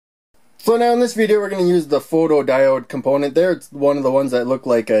So now in this video we're going to use the photodiode component there. It's one of the ones that look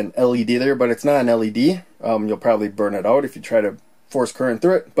like an LED there, but it's not an LED. You'll probably burn it out if you try to force current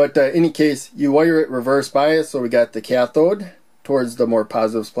through it. But in any case, you wire it reverse bias, so we got the cathode towards the more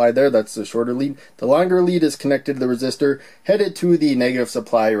positive supply there. That's the shorter lead. The longer lead is connected to the resistor, headed to the negative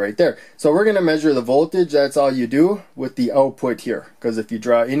supply right there. So we're going to measure the voltage. That's all you do with the output here, because if you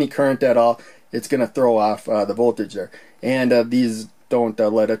draw any current at all, it's going to throw off the voltage there. And these don't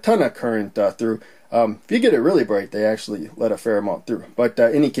let a ton of current through. If you get it really bright, they actually let a fair amount through. But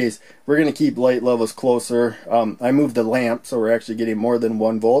in any case, we're going to keep light levels closer. I moved the lamp, so we're actually getting more than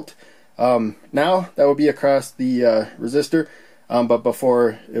 1 volt. Now, that would be across the resistor, but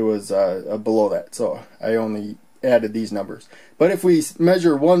before it was below that, so I only added these numbers. But if we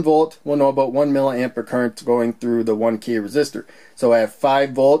measure 1 volt, we'll know about 1 milliamp of current going through the 1K resistor. So I have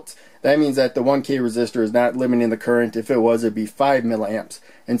 5 volts. That means that the 1K resistor is not limiting the current. If it was, it'd be 5 milliamps.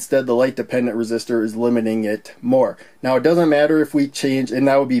 Instead, the light dependent resistor is limiting it more. Now, it doesn't matter if we change, and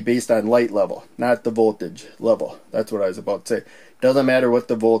that would be based on light level, not the voltage level. That's what I was about to say. Doesn't matter what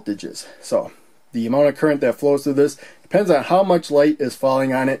the voltage is. So the amount of current that flows through this depends on how much light is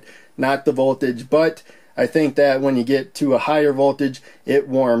falling on it, not the voltage. But I think that when you get to a higher voltage, it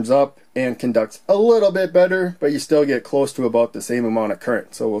warms up and conducts a little bit better, but you still get close to about the same amount of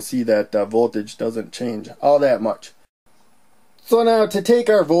current. So we'll see that voltage doesn't change all that much. So now to take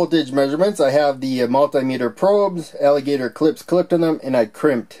our voltage measurements, I have the multimeter probes, alligator clips clipped in them, and I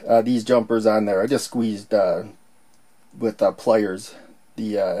crimped these jumpers on there. I just squeezed with pliers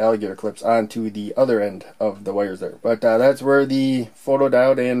the alligator clips onto the other end of the wires there. But that's where the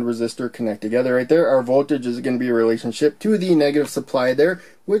photodiode and resistor connect together right there. Our voltage is going to be a relationship to the negative supply there,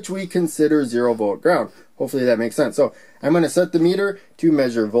 which we consider 0 volt ground. Hopefully that makes sense. So I'm going to set the meter to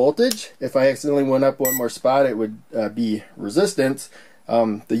measure voltage. If I accidentally went up one more spot, it would be resistance.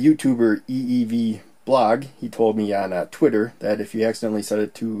 The YouTuber EEV blog, he told me on Twitter that if you accidentally set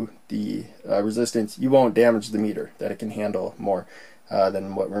it to the resistance, you won't damage the meter, that it can handle more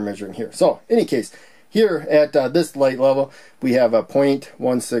than what we're measuring here. So, in any case, here at this light level, we have a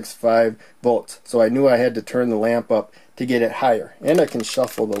 0.165 volts. So I knew I had to turn the lamp up to get it higher. And I can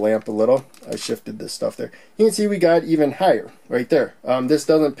shuffle the lamp a little. I shifted this stuff there. You can see we got even higher right there. This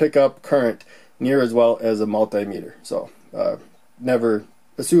doesn't pick up current near as well as a multimeter. So, never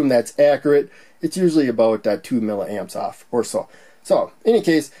assume that's accurate. It's usually about 2 milliamps off or so. So, in any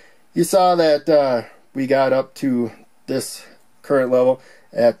case, you saw that we got up to this current level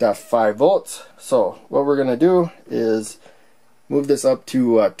at 5 volts. So what we're going to do is move this up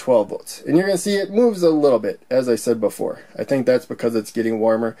to 12 volts. And you're going to see it moves a little bit, as I said before. I think that's because it's getting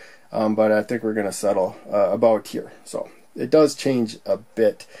warmer, but I think we're going to settle about here. So it does change a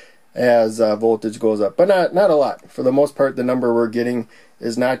bit as voltage goes up, but not a lot. For the most part, the number we're getting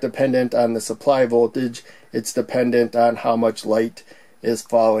is not dependent on the supply voltage. It's dependent on how much light is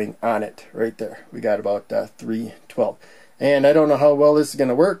falling on it right there. We got about 312. And I don't know how well this is going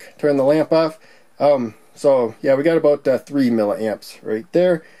to work. Turn the lamp off. So yeah, we got about 3 milliamps right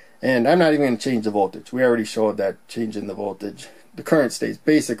there. And I'm not even going to change the voltage. We already showed that changing the voltage. The current stays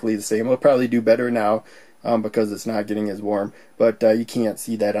basically the same. We'll probably do better now because it's not getting as warm. But you can't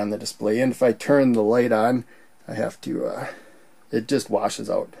see that on the display. And if I turn the light on, I have to, it just washes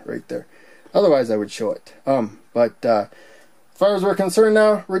out right there. Otherwise, I would show it. But as far as we're concerned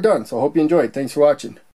now, we're done. So I hope you enjoyed. Thanks for watching.